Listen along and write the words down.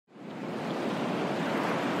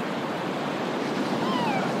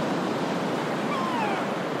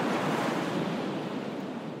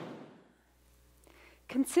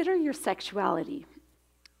Consider your sexuality.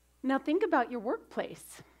 Now think about your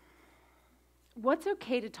workplace. What's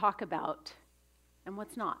okay to talk about and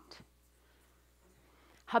what's not?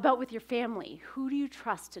 How about with your family? Who do you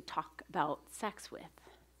trust to talk about sex with?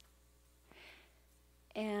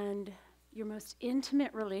 And your most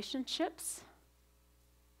intimate relationships?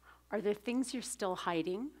 Are there things you're still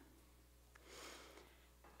hiding?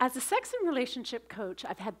 As a sex and relationship coach,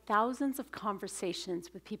 I've had thousands of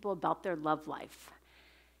conversations with people about their love life.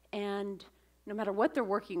 And no matter what they're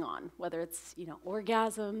working on, whether it's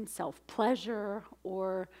orgasm, self-pleasure,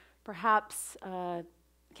 or perhaps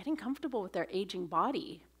getting comfortable with their aging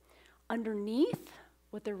body, underneath,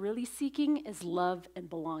 what they're really seeking is love and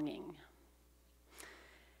belonging.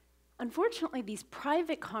 Unfortunately, these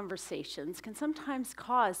private conversations can sometimes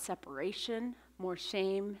cause separation, more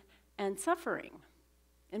shame, and suffering.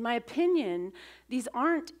 In my opinion, these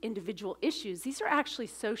aren't individual issues, these are actually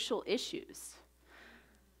social issues.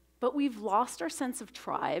 But we've lost our sense of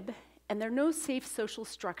tribe, and there are no safe social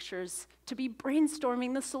structures to be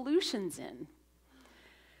brainstorming the solutions in.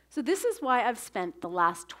 So this is why I've spent the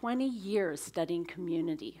last 20 years studying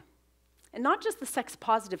community. And not just the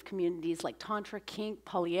sex-positive communities like Tantra, kink,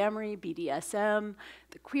 polyamory, BDSM,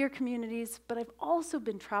 the queer communities, but I've also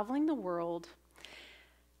been traveling the world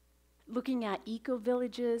looking at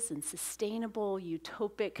eco-villages and sustainable,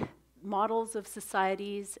 utopic models of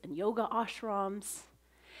societies and yoga ashrams.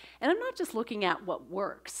 And I'm not just looking at what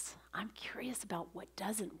works. I'm curious about what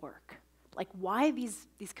doesn't work, like why these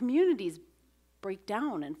communities break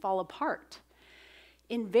down and fall apart.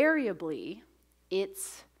 Invariably,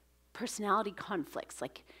 it's personality conflicts,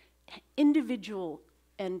 like individual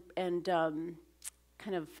and kind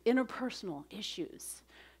of interpersonal issues.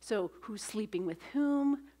 So who's sleeping with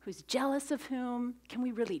whom? Who's jealous of whom? Can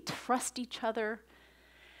we really trust each other?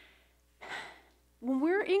 When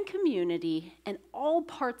we're in community and all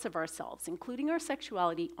parts of ourselves, including our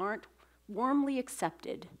sexuality, aren't warmly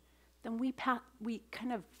accepted, then we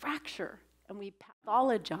kind of fracture and we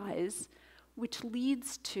pathologize, which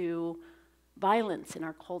leads to violence in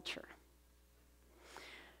our culture.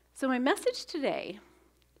 So my message today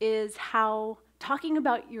is how talking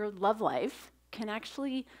about your love life can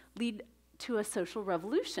actually lead to a social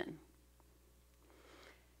revolution.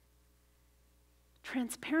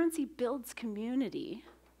 Transparency builds community,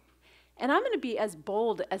 and I'm going to be as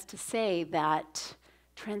bold as to say that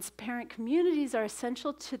transparent communities are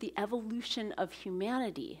essential to the evolution of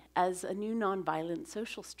humanity as a new nonviolent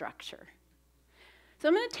social structure. So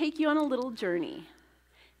I'm going to take you on a little journey,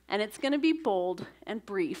 and it's going to be bold and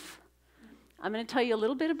brief. I'm going to tell you a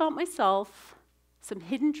little bit about myself, some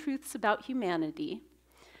hidden truths about humanity,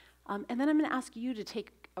 and then I'm going to ask you to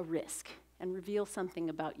take a risk and reveal something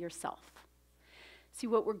about yourself. See,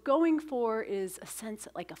 what we're going for is a sense,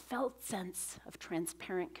 like a felt sense of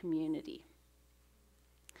transparent community.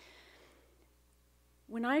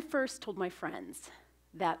 When I first told my friends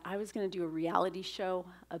that I was going to do a reality show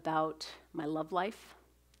about my love life,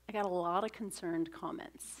 I got a lot of concerned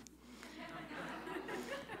comments.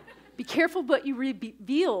 Be careful what you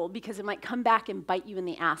reveal because it might come back and bite you in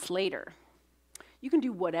the ass later. You can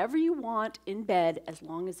do whatever you want in bed as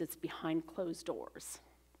long as it's behind closed doors.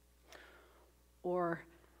 Or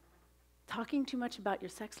talking too much about your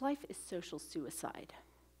sex life is social suicide.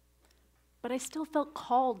 But I still felt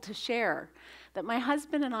called to share that my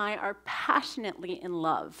husband and I are passionately in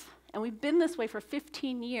love, and we've been this way for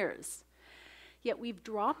 15 years. Yet we've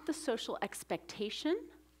dropped the social expectation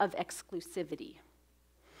of exclusivity.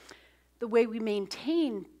 The way we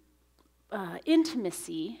maintain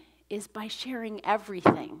intimacy is by sharing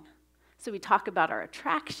everything. So we talk about our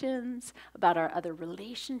attractions, about our other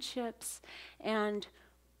relationships, and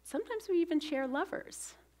sometimes we even share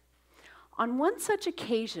lovers. On one such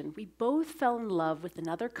occasion, we both fell in love with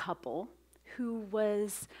another couple who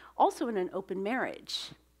was also in an open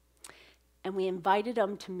marriage, and we invited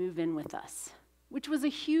them to move in with us, which was a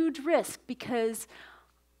huge risk because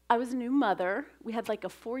I was a new mother. We had like a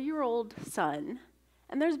 4-year-old son,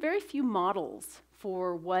 and there's very few models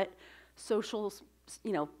for what social,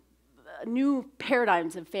 new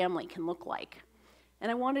paradigms of family can look like.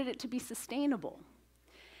 And I wanted it to be sustainable.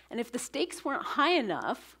 And if the stakes weren't high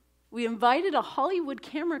enough, we invited a Hollywood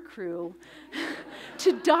camera crew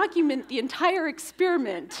to document the entire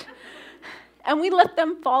experiment. And we let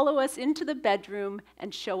them follow us into the bedroom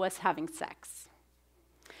and show us having sex.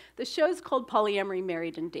 The show's called Polyamory,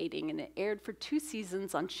 Married and Dating, and it aired for 2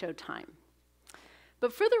 seasons on Showtime.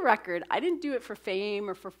 But for the record, I didn't do it for fame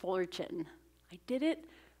or for fortune. I did it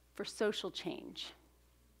for social change.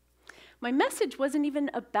 My message wasn't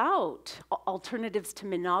even about alternatives to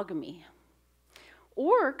monogamy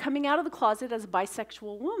or coming out of the closet as a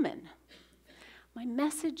bisexual woman. My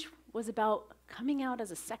message was about coming out as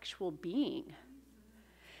a sexual being.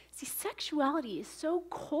 See, sexuality is so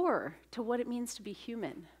core to what it means to be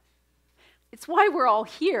human. It's why we're all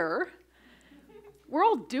here. We're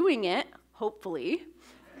all doing it, hopefully.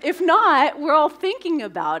 If not, we're all thinking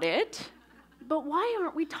about it. But why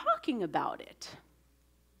aren't we talking about it?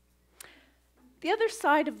 The other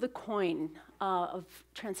side of the coin of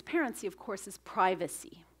transparency, of course, is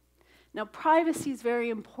privacy. Now, privacy is very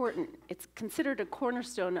important. It's considered a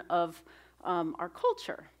cornerstone of our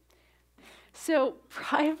culture. So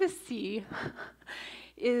privacy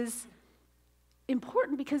is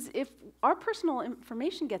important because if our personal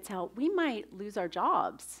information gets out, we might lose our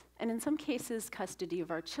jobs, and in some cases, custody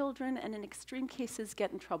of our children, and in extreme cases,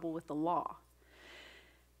 get in trouble with the law.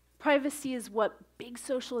 Privacy is what big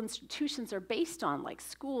social institutions are based on, like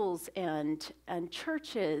schools and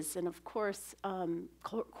churches, and of course,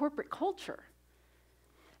 corporate culture.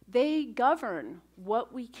 They govern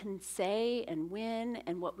what we can say and when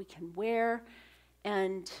and what we can wear,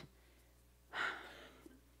 and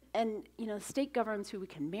you know, the state governs who we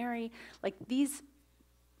can marry. Like these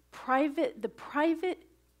the private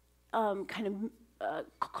kind of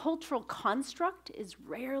cultural construct is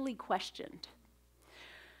rarely questioned.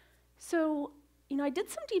 So, you know, I did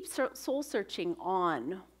some deep soul searching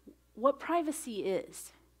on what privacy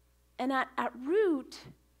is. And at root,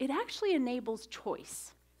 it actually enables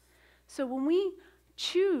choice. So when we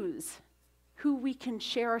choose who we can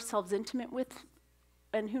share ourselves intimate with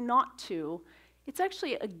and who not to, it's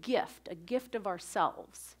actually a gift of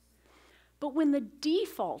ourselves. But when the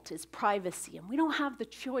default is privacy and we don't have the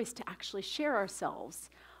choice to actually share ourselves,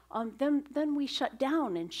 then we shut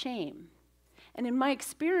down in shame. And in my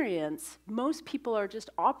experience, most people are just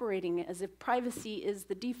operating as if privacy is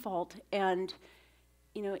the default and,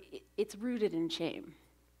 you know, it's rooted in shame.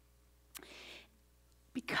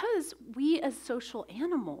 Because we as social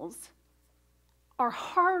animals are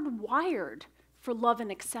hardwired for love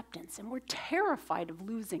and acceptance, and we're terrified of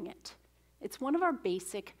losing it. It's one of our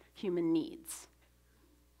basic human needs.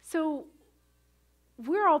 So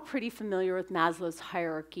we're all pretty familiar with Maslow's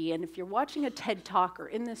hierarchy, and if you're watching a TED Talk or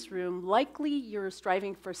in this room, likely you're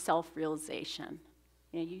striving for self-realization.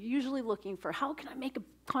 You know, you're usually looking for, how can I make a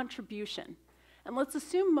contribution? And let's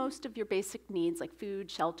assume most of your basic needs, like food,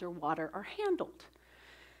 shelter, water, are handled.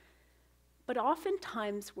 But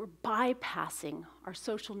oftentimes, we're bypassing our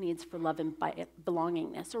social needs for love and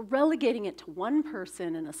belongingness, or relegating it to one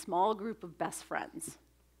person and a small group of best friends.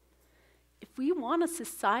 If we want a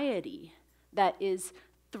society that is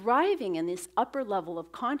thriving in this upper level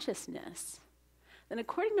of consciousness, then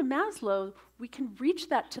according to Maslow, we can reach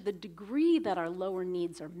that to the degree that our lower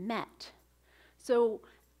needs are met. So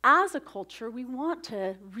as a culture, we want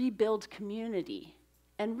to rebuild community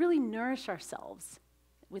and really nourish ourselves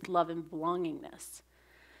with love and belongingness.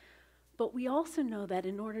 But we also know that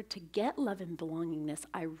in order to get love and belongingness,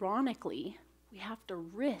 ironically, we have to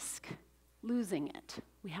risk losing it.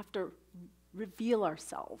 We have to reveal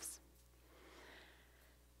ourselves.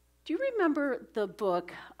 Do you remember the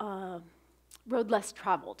book, Road Less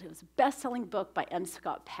Traveled? It was a best-selling book by M.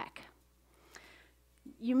 Scott Peck.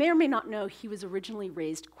 You may or may not know he was originally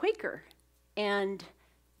raised Quaker, and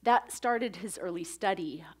that started his early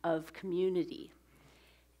study of community.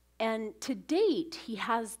 And to date, he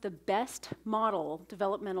has the best model,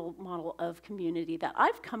 developmental model of community that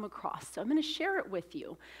I've come across. So I'm going to share it with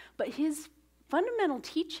you. But his fundamental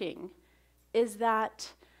teaching is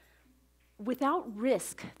that without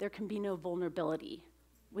risk, there can be no vulnerability.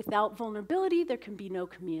 Without vulnerability, there can be no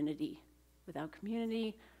community. Without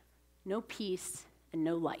community, no peace and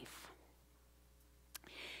no life.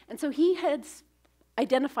 And so he had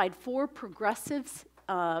identified 4 progressive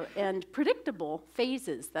and predictable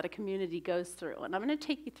phases that a community goes through. And I'm going to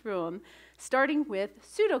take you through them, starting with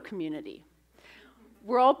pseudo-community.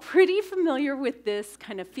 We're all pretty familiar with this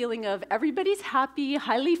kind of feeling of everybody's happy,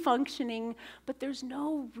 highly functioning, but there's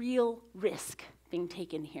no real risk being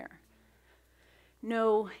taken here.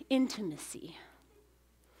 No intimacy.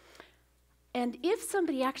 And if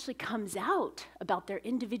somebody actually comes out about their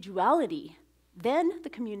individuality, then the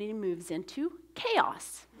community moves into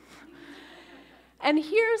chaos. And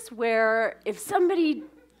here's where if somebody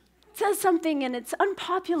says something and it's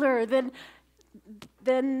unpopular, then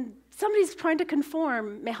somebody's trying to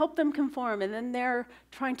conform, may help them conform, and then they're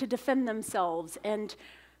trying to defend themselves, and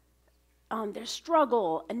there's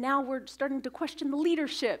struggle, and now we're starting to question the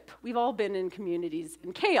leadership. We've all been in communities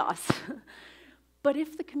in chaos. But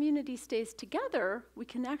if the community stays together, we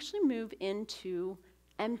can actually move into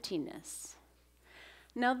emptiness.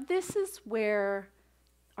 Now, this is where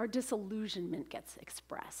our disillusionment gets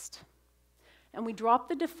expressed. And we drop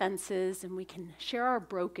the defenses and we can share our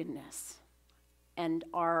brokenness and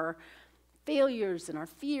our failures and our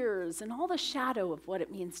fears and all the shadow of what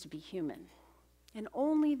it means to be human. And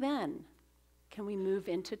only then can we move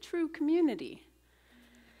into true community.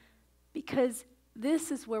 Because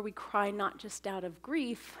this is where we cry not just out of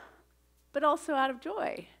grief, but also out of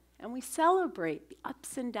joy. And we celebrate the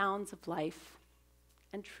ups and downs of life,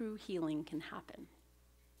 and true healing can happen.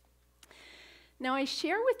 Now, I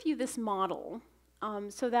share with you this model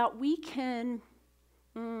so that we can,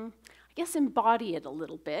 I guess, embody it a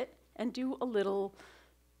little bit and do a little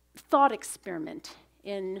thought experiment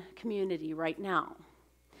in community right now.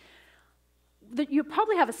 You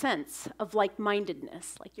probably have a sense of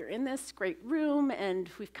like-mindedness, like you're in this great room and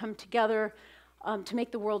we've come together to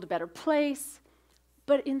make the world a better place.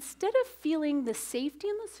 But instead of feeling the safety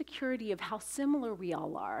and the security of how similar we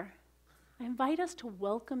all are, I invite us to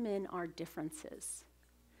welcome in our differences,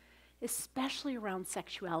 especially around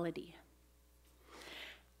sexuality.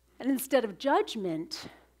 And instead of judgment,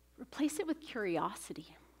 replace it with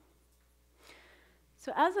curiosity.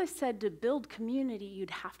 So as I said, to build community, you'd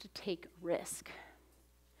have to take risk.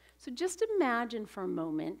 So just imagine for a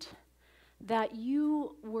moment that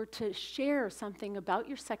you were to share something about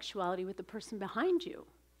your sexuality with the person behind you.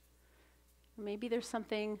 Maybe there's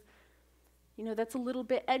something, that's a little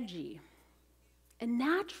bit edgy. And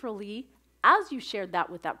naturally, as you shared that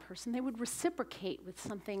with that person, they would reciprocate with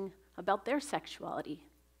something about their sexuality.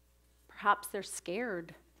 Perhaps they're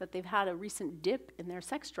scared that they've had a recent dip in their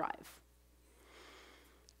sex drive.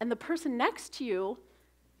 And the person next to you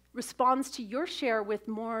responds to your share with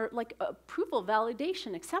more like approval,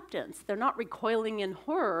 validation, acceptance. They're not recoiling in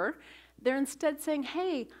horror. They're instead saying,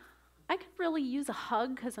 hey, I could really use a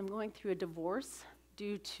hug because I'm going through a divorce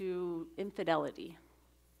due to infidelity.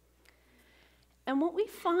 And what we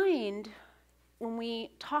find when we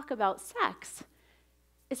talk about sex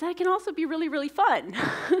is that it can also be really, really fun.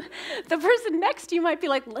 The person next to you might be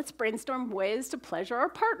like, let's brainstorm ways to pleasure our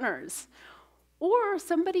partners. Or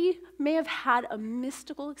somebody may have had a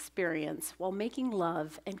mystical experience while making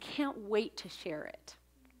love and can't wait to share it.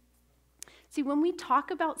 See, when we talk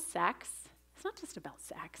about sex, it's not just about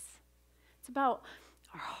sex. It's about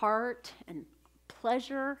our heart and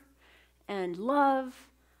pleasure and love.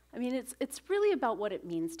 I mean, it's really about what it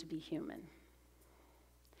means to be human.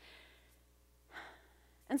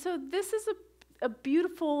 And so this is a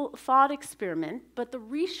beautiful thought experiment, but the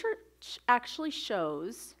research actually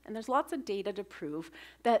shows, and there's lots of data to prove,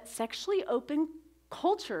 that sexually open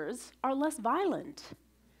cultures are less violent,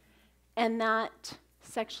 and that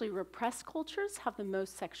sexually repressed cultures have the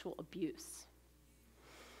most sexual abuse.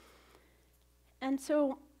 And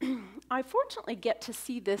so I fortunately get to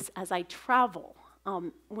see this as I travel.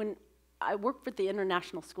 When I work for the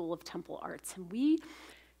International School of Temple Arts, and we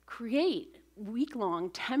create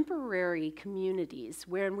week-long temporary communities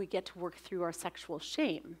where we get to work through our sexual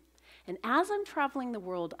shame. And as I'm traveling the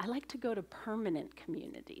world, I like to go to permanent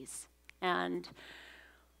communities. And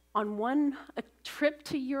on a trip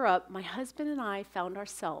to Europe, my husband and I found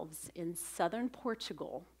ourselves in southern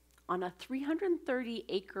Portugal on a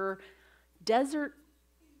 330-acre desert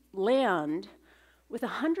land with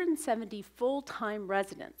 170 full-time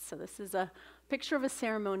residents. So this is a picture of a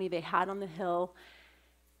ceremony they had on the hill.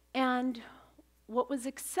 And what was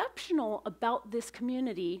exceptional about this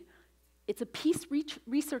community, it's a peace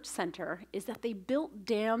research center, is that they built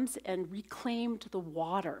dams and reclaimed the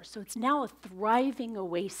water. So it's now a thriving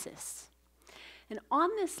oasis. And on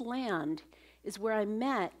this land is where I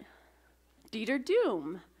met Dieter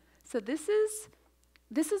Doom. So this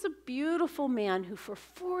is a beautiful man who for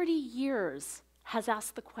 40 years has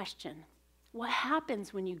asked the question, what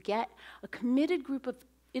happens when you get a committed group of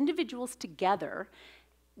individuals together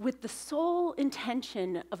with the sole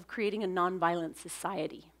intention of creating a nonviolent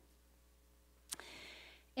society?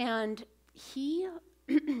 And he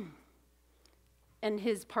and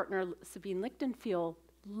his partner, Sabine Lichtenfeld,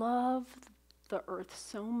 loved the earth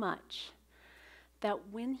so much that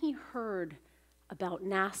when he heard about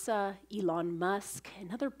NASA, Elon Musk,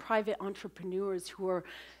 and other private entrepreneurs who are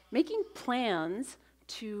making plans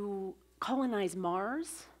to colonize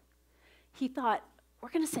Mars, he thought, we're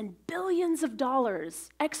going to send billions of dollars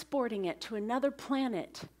exporting it to another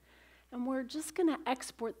planet. And we're just going to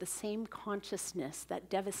export the same consciousness that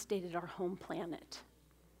devastated our home planet.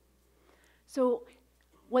 So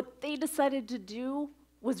what they decided to do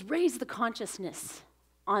was raise the consciousness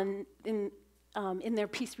in their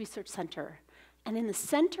Peace Research Center. And in the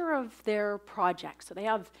center of their project, so they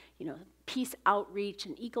have peace outreach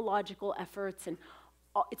and ecological efforts, and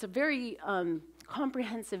it's a very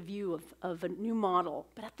comprehensive view of a new model,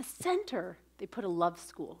 but at the center, they put a love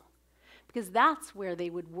school, because that's where they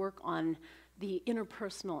would work on the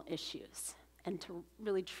interpersonal issues and to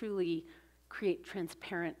really truly create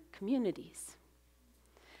transparent communities.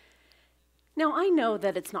 Now, I know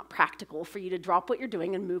that it's not practical for you to drop what you're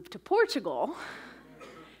doing and move to Portugal,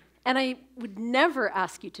 and I would never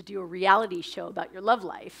ask you to do a reality show about your love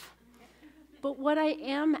life. But what I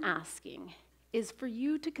am asking is for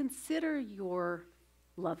you to consider your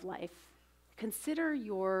love life, consider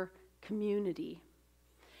your community,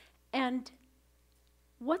 and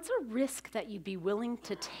what's a risk that you'd be willing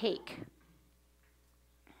to take?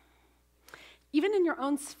 Even in your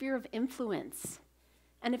own sphere of influence.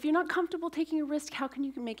 And if you're not comfortable taking a risk, how can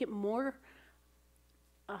you make it more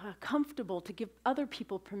comfortable to give other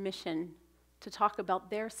people permission to talk about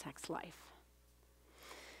their sex life?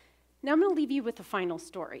 Now I'm going to leave you with a final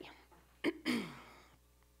story.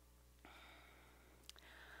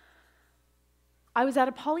 I was at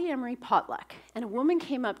a polyamory potluck, and a woman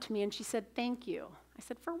came up to me and she said, "Thank you." I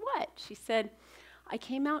said, "For what?" She said, "I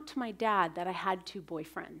came out to my dad that I had 2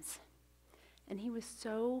 boyfriends." And he was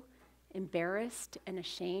so embarrassed and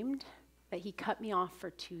ashamed that he cut me off for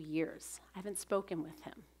 2 years. I haven't spoken with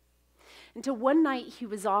him. Until one night he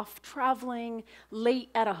was off traveling, late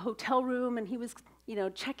at a hotel room, and he was,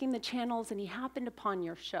 checking the channels, and he happened upon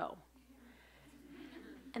your show.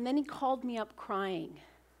 And then he called me up crying.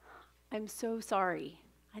 "I'm so sorry.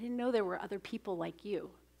 I didn't know there were other people like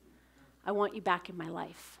you. I want you back in my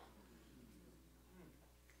life."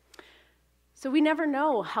 So we never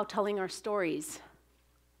know how telling our stories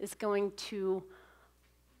is going to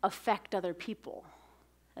affect other people.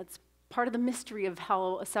 That's part of the mystery of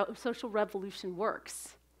how a social revolution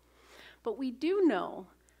works. But we do know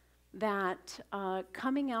that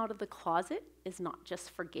coming out of the closet is not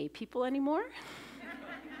just for gay people anymore.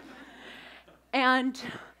 And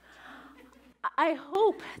I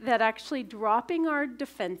hope that actually dropping our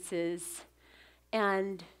defenses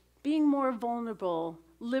and being more vulnerable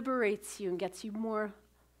liberates you and gets you more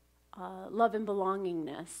love and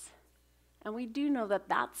belongingness. And we do know that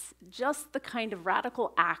that's just the kind of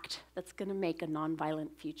radical act that's going to make a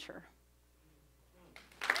nonviolent future.